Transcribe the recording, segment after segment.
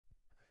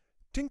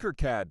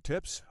TinkerCAD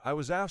tips. I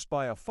was asked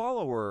by a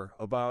follower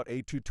about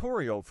a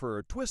tutorial for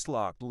a twist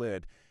lock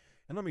lid.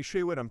 And let me show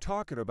you what I'm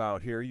talking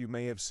about here. You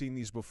may have seen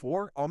these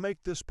before. I'll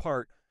make this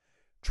part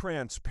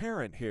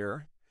transparent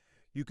here.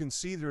 You can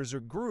see there's a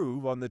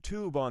groove on the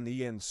tube on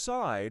the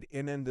inside,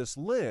 and in this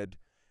lid,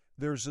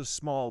 there's a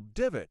small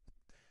divot.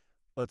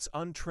 Let's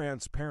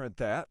untransparent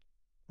that.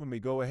 Let me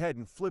go ahead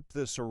and flip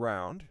this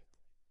around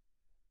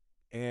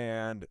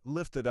and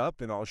lift it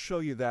up, and I'll show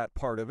you that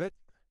part of it.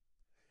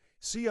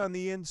 See, on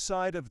the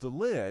inside of the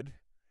lid,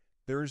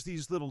 there's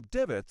these little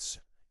divots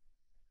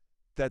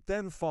that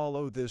then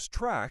follow this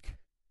track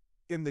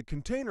in the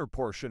container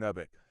portion of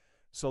it.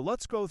 So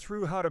let's go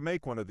through how to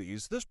make one of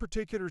these. This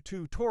particular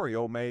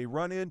tutorial may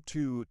run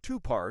into two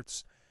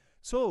parts,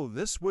 so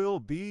this will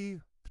be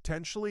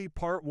potentially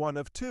part 1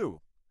 of 2.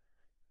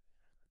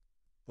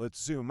 Let's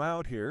zoom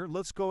out here.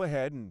 Let's go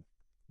ahead and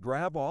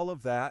grab all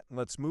of that, and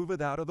let's move it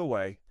out of the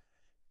way.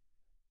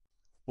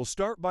 We'll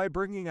start by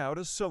bringing out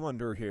a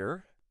cylinder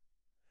here.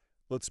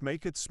 Let's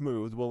make it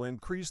smooth. We'll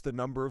increase the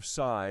number of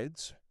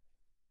sides.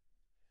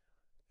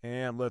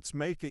 And let's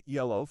make it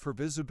yellow for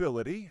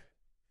visibility.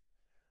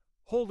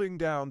 Holding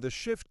down the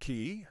Shift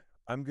key,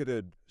 I'm going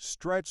to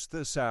stretch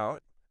this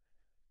out.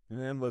 And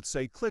then let's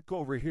say click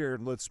over here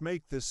and let's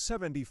make this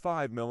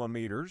 75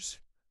 millimeters.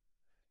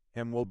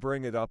 And we'll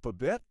bring it up a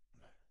bit.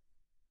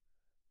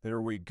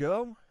 There we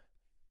go.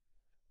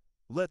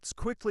 Let's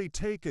quickly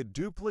take a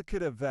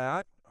duplicate of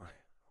that.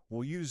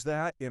 We'll use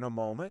that in a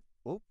moment.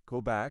 Oh, go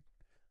back.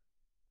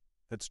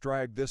 Let's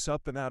drag this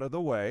up and out of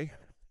the way.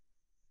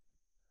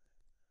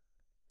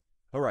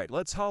 All right,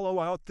 let's hollow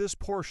out this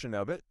portion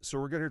of it. So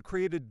we're going to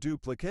create a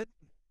duplicate.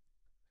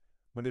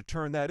 I'm going to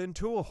turn that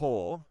into a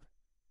hole.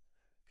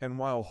 And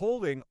while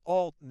holding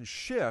Alt and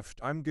Shift,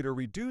 I'm going to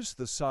reduce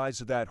the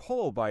size of that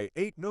hole by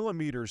 8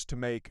 millimeters to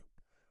make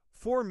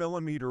 4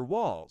 millimeter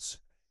walls.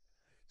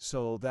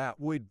 So that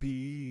would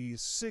be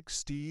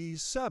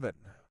 67.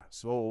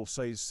 So we'll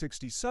say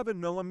 67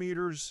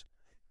 millimeters.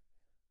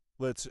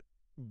 Let's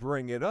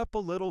bring it up a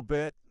little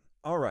bit.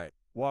 All right,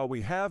 while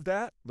we have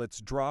that, let's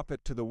drop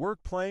it to the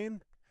work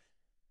plane.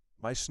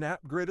 My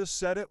snap grid is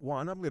set at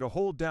 1. I'm going to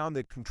hold down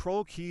the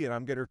Control key and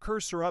I'm going to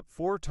cursor up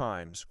 4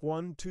 times.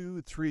 1,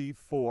 2, 3,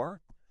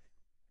 4.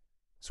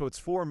 So it's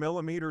 4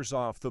 millimeters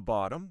off the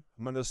bottom.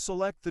 I'm going to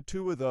select the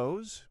 2 of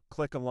those,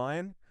 click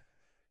Align,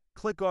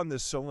 click on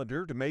this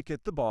cylinder to make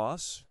it the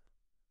boss.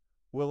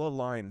 We'll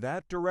align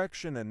that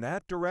direction and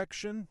that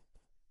direction.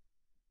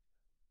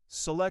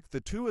 Select the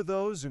 2 of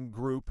those and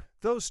group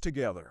those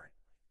together.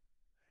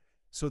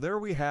 So there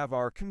we have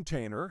our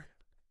container.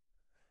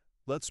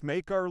 Let's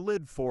make our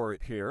lid for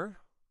it here.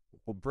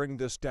 We'll bring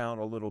this down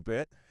a little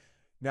bit.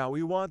 Now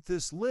we want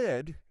this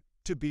lid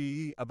to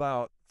be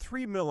about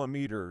 3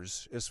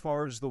 millimeters as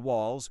far as the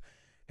walls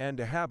and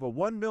to have a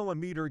 1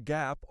 millimeter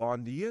gap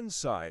on the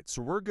inside.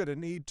 So we're going to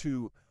need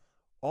to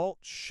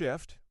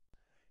Alt-Shift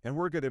and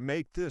we're going to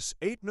make this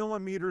 8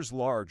 millimeters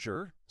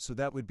larger. So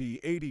that would be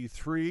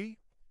 83.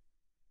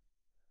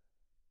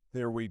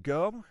 There we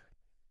go.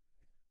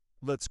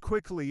 Let's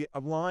quickly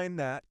align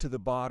that to the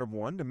bottom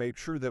one to make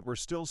sure that we're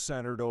still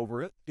centered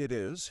over it. It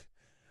is.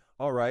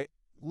 All right,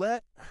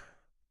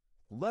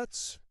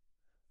 let's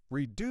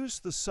reduce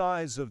the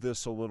size of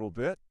this a little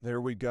bit.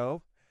 There we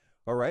go.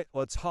 All right,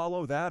 let's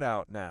hollow that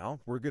out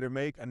now. We're going to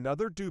make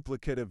another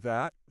duplicate of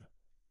that.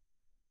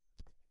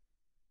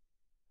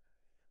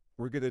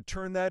 We're going to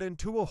turn that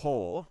into a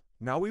hole.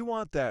 Now we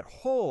want that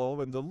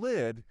hole in the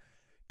lid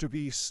to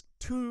be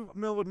 2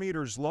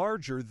 millimeters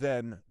larger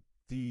than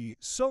the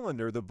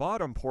cylinder, the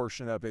bottom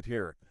portion of it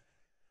here.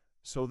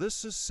 So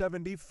this is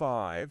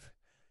 75.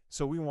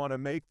 So we want to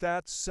make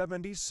that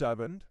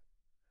 77.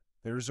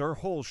 There's our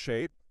hole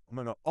shape. I'm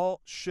going to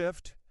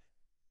Alt-Shift,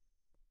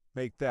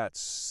 make that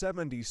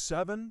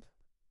 77.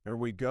 There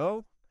we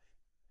go.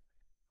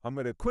 I'm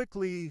going to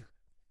quickly,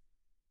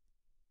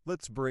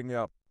 let's bring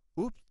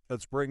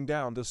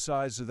down the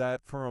size of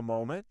that for a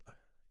moment.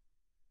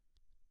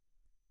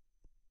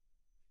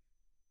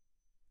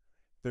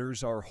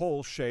 There's our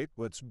hole shape.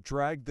 Let's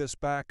drag this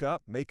back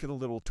up, make it a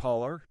little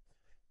taller.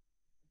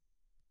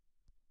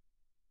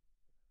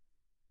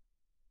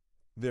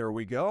 There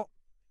we go.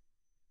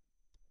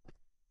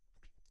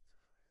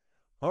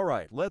 All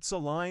right, let's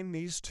align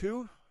these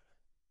 2.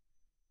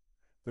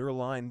 They're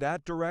aligned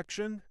that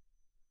direction.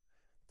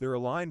 They're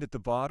aligned at the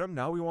bottom.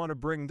 Now we want to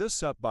bring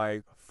this up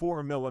by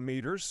 4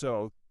 millimeters,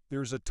 so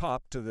there's a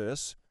top to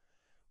this.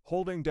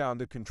 Holding down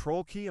the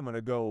Control key, I'm going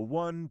to go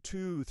 1,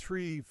 2,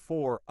 3,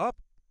 4, up.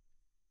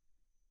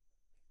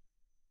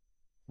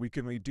 We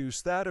can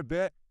reduce that a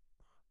bit.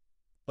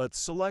 Let's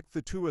select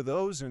the 2 of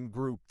those and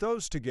group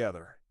those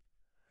together.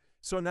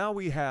 So now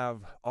we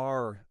have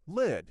our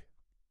lid.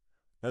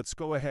 Let's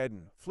go ahead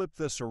and flip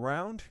this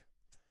around.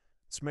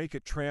 Let's make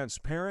it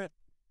transparent.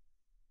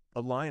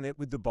 Align it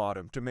with the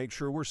bottom to make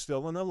sure we're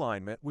still in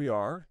alignment. We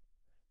are.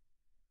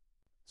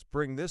 Let's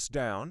bring this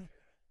down.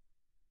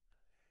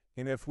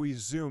 And if we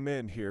zoom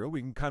in here, we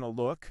can kind of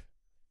look.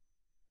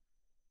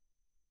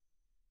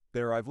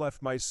 There, I've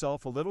left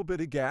myself a little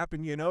bit of gap,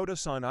 and you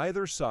notice on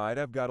either side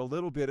I've got a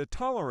little bit of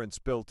tolerance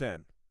built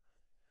in.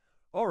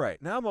 All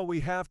right, now what we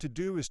have to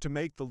do is to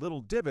make the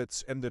little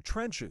divots and the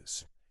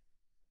trenches.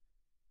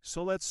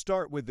 So let's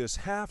start with this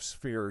half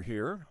sphere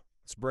here.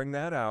 Let's bring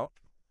that out.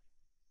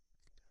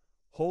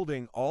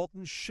 Holding Alt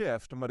and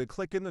Shift, I'm going to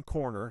click in the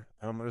corner,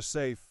 and I'm going to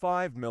say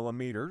 5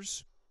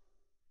 millimeters.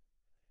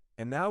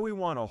 And now we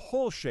want a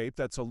hole shape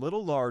that's a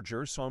little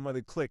larger, so I'm going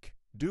to click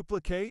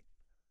Duplicate,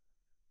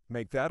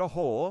 make that a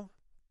hole.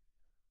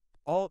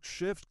 Alt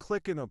Shift,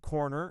 click in a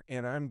corner,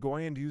 and I'm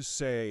going to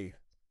say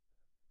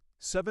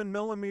 7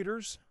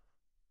 millimeters.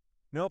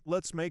 Nope,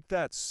 let's make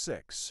that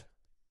 6.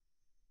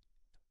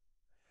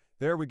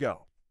 There we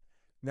go.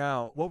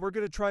 Now, what we're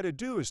going to try to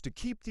do is to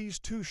keep these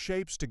two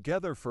shapes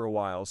together for a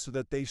while so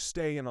that they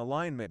stay in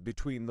alignment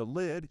between the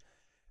lid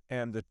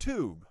and the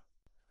tube.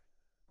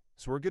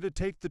 So we're going to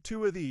take the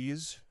two of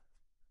these,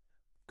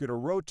 going to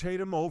rotate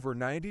them over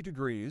 90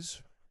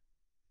 degrees.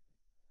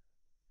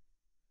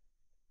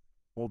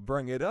 We'll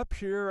bring it up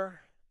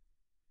here,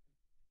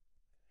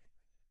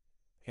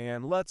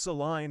 and let's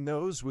align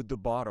those with the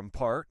bottom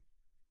part.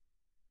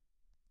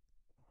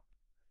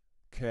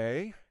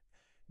 Okay.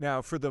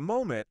 Now, for the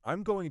moment,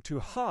 I'm going to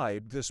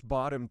hide this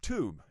bottom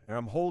tube, and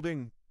I'm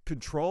holding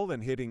Control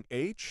and hitting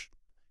H.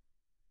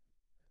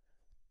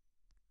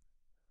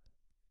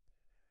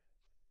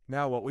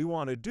 Now, what we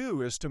want to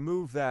do is to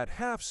move that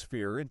half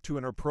sphere into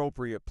an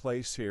appropriate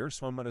place here.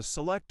 So I'm going to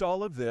select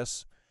all of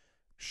this,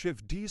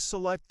 Shift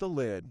deselect the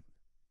lid,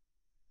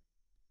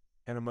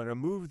 and I'm going to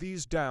move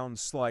these down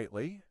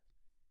slightly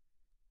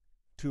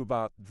to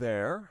about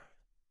there.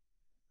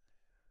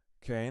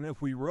 Okay, and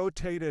if we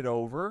rotate it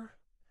over,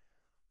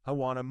 I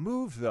want to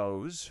move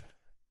those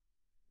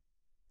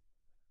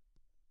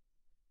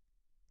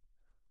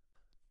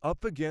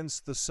up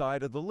against the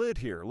side of the lid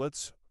here.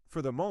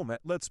 For the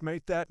moment, let's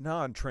make that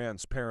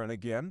non-transparent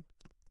again.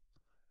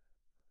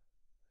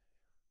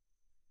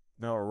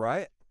 All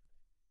right.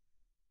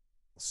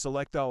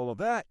 Select all of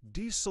that,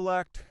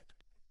 deselect,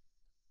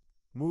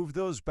 move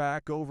those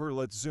back over.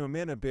 Let's zoom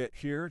in a bit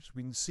here so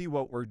we can see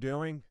what we're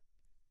doing.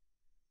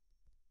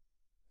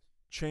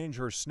 Change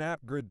our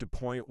snap grid to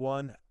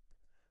 0.1.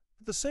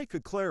 For the sake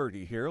of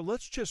clarity here,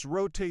 let's just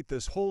rotate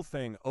this whole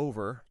thing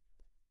over.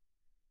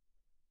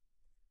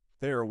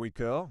 There we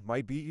go.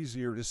 Might be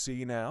easier to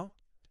see now.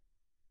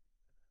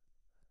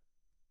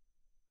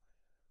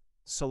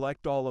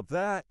 Select all of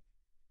that,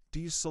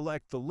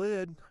 deselect the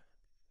lid.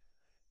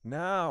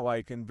 Now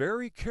I can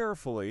very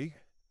carefully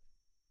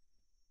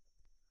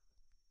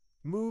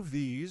move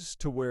these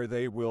to where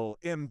they will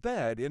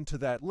embed into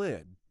that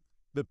lid,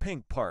 the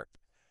pink part.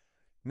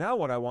 Now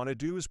what I want to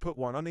do is put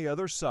one on the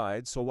other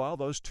side, so while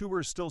those two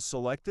are still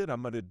selected,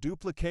 I'm going to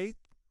duplicate.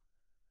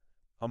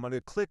 I'm going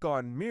to click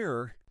on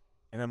Mirror,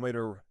 and I'm going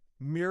to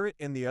mirror it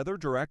in the other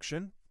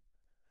direction.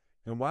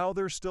 And while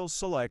they're still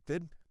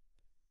selected,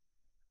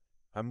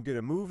 I'm going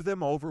to move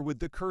them over with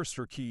the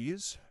cursor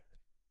keys.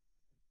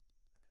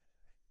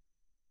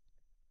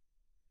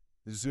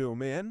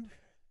 Zoom in.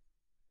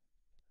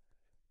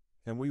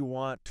 And we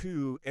want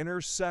to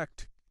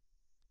intersect.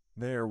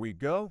 There we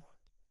go.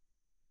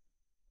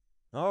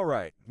 All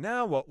right,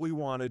 now what we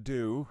want to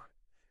do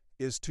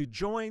is to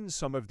join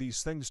some of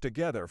these things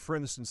together. For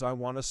instance, I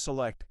want to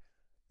select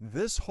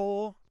this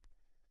whole,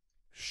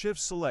 Shift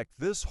select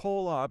this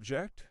whole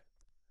object.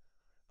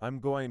 I'm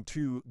going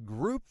to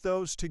group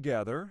those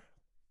together.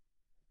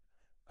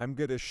 I'm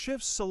going to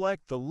Shift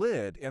select the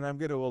lid, and I'm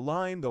going to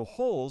align the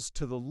holes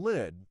to the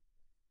lid.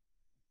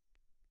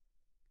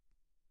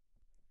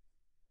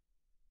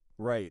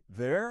 Right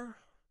there.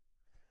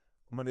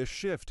 I'm going to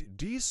Shift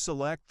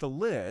deselect the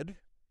lid.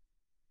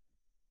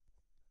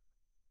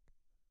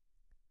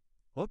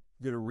 I'm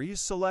going to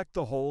reselect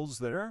the holes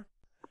there.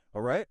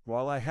 All right,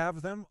 while I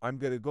have them, I'm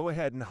going to go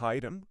ahead and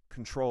hide them.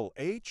 Control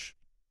H.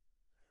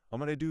 I'm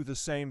going to do the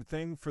same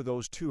thing for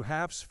those two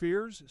half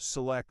spheres.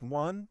 Select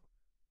one,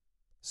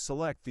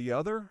 select the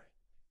other,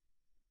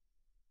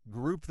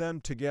 group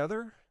them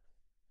together,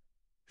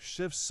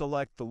 Shift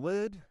select the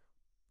lid,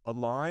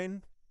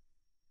 align,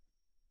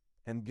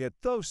 and get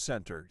those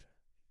centered.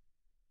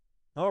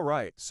 All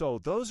right, so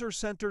those are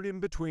centered in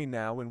between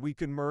now, and we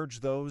can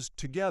merge those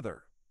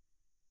together.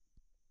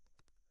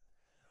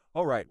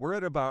 All right, we're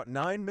at about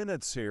 9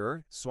 minutes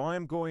here, so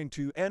I'm going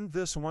to end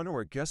this one, or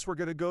I guess we're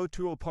going to go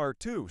to a part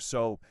 2.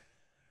 So,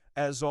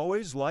 as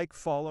always, like,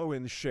 follow,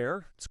 and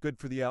share. It's good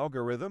for the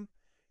algorithm.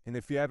 And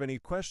if you have any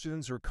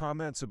questions or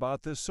comments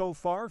about this so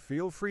far,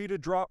 feel free to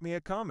drop me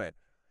a comment.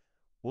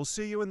 We'll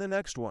see you in the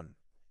next one.